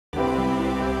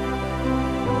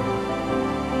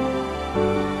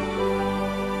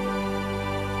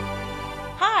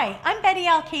Hi, I'm Bette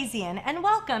Alkazian, and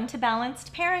welcome to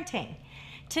Balanced Parenting.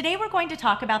 Today we're going to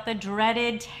talk about the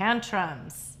dreaded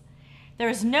tantrums. There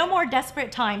is no more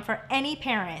desperate time for any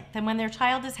parent than when their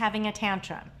child is having a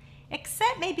tantrum,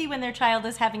 except maybe when their child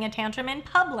is having a tantrum in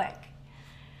public.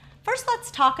 First,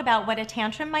 let's talk about what a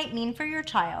tantrum might mean for your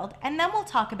child, and then we'll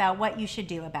talk about what you should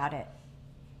do about it.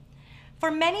 For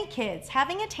many kids,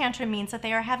 having a tantrum means that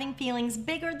they are having feelings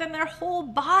bigger than their whole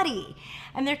body,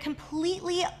 and they're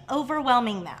completely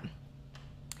overwhelming them.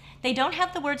 They don't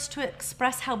have the words to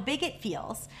express how big it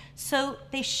feels, so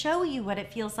they show you what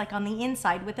it feels like on the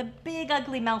inside with a big,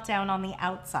 ugly meltdown on the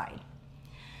outside.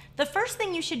 The first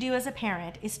thing you should do as a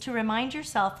parent is to remind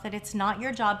yourself that it's not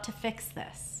your job to fix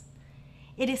this.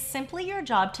 It is simply your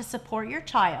job to support your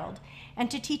child and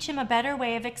to teach him a better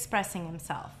way of expressing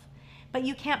himself. But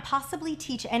you can't possibly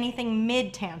teach anything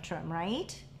mid-tantrum,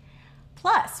 right?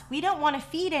 Plus, we don't want to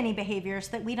feed any behaviors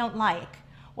that we don't like,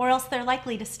 or else they're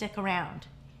likely to stick around.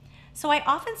 So I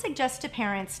often suggest to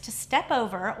parents to step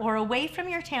over or away from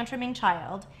your tantruming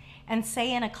child and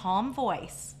say in a calm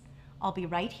voice, "I'll be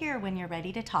right here when you're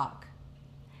ready to talk."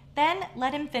 Then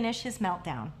let him finish his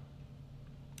meltdown.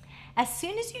 As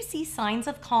soon as you see signs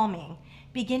of calming,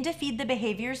 begin to feed the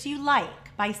behaviors you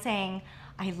like by saying,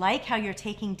 "I like how you're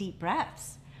taking deep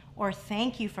breaths," or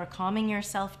 "Thank you for calming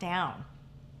yourself down."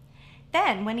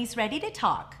 Then, when he's ready to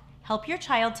talk, help your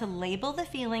child to label the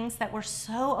feelings that were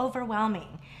so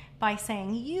overwhelming by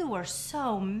saying, "You were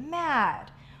so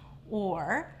mad,"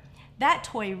 or "That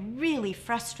toy really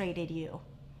frustrated you."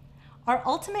 Our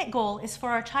ultimate goal is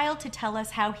for our child to tell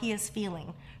us how he is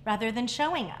feeling rather than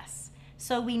showing us,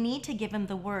 so we need to give him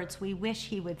the words we wish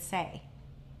he would say.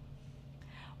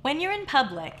 When you're in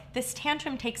public, this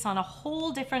tantrum takes on a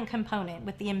whole different component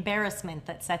with the embarrassment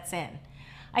that sets in.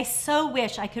 I so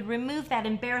wish I could remove that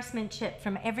embarrassment chip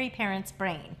from every parent's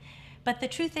brain, but the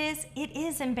truth is, it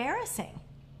is embarrassing.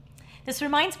 This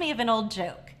reminds me of an old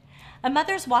joke. A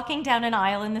mother's walking down an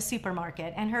aisle in the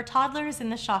supermarket and her toddler is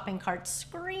in the shopping cart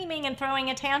screaming and throwing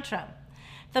a tantrum.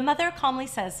 The mother calmly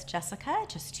says, "Jessica,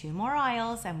 just 2 more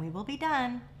aisles and we will be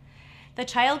done." The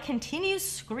child continues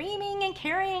screaming and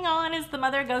carrying on as the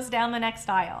mother goes down the next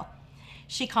aisle.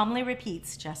 She calmly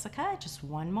repeats, "Jessica, just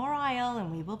 1 more aisle and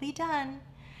we will be done."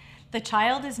 The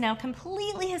child is now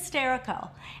completely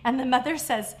hysterical, and the mother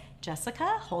says,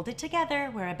 "Jessica, hold it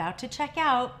together, we're about to check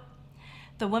out."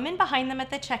 The woman behind them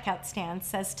at the checkout stand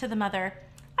says to the mother,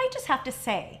 "I just have to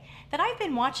say that I've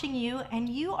been watching you and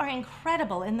you are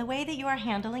incredible in the way that you are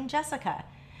handling Jessica."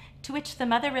 To which the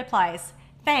mother replies,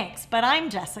 "Thanks, but I'm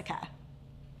Jessica."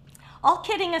 All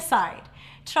kidding aside,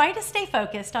 try to stay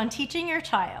focused on teaching your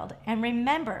child and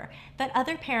remember that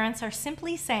other parents are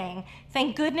simply saying,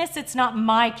 "Thank goodness it's not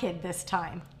my kid this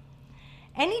time."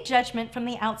 Any judgment from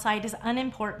the outside is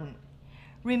unimportant.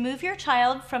 Remove your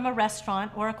child from a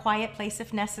restaurant or a quiet place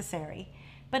if necessary.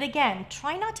 But again,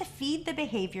 try not to feed the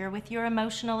behavior with your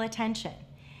emotional attention.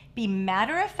 Be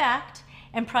matter of fact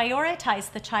and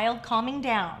prioritize the child calming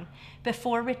down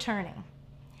before returning.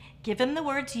 Give him the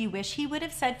words you wish he would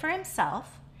have said for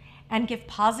himself, and give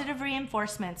positive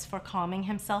reinforcements for calming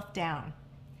himself down.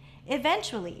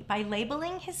 Eventually, by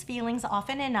labeling his feelings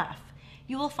often enough,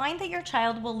 you will find that your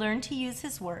child will learn to use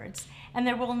his words, and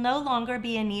there will no longer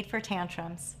be a need for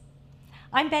tantrums.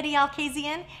 I'm Bette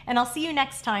Alkazian, and I'll see you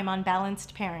next time on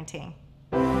Balanced Parenting.